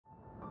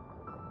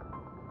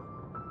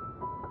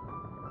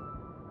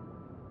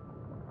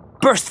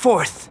Burst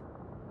forth.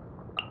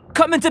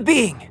 Come into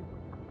being.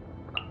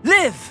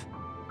 Live.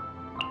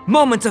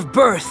 Moment of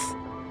birth.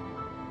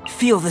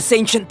 Feel this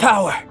ancient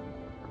power.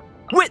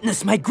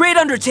 Witness my great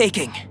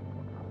undertaking.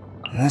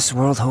 This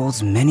world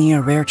holds many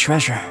a rare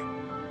treasure.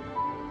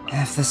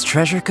 If this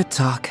treasure could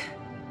talk,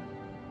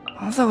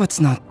 although it's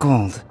not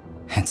gold,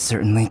 it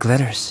certainly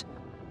glitters.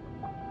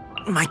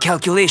 My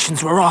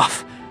calculations were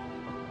off.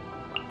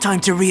 Time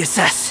to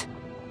reassess.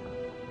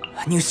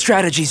 New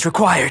strategies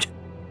required.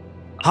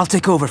 I'll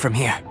take over from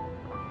here.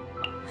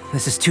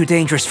 This is too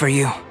dangerous for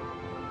you.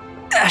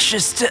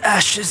 Ashes to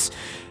ashes,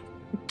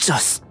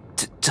 dust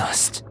to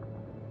dust.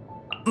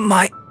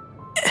 My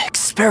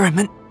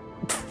experiment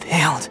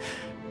failed.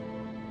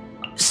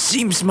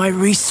 Seems my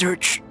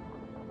research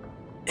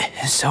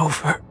is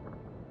over.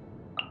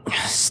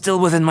 Still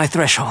within my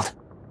threshold.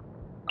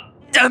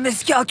 A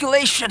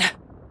miscalculation!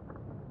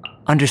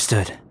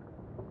 Understood.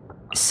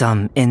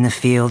 Some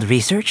in-the-field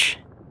research?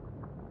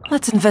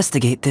 Let's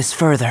investigate this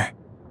further.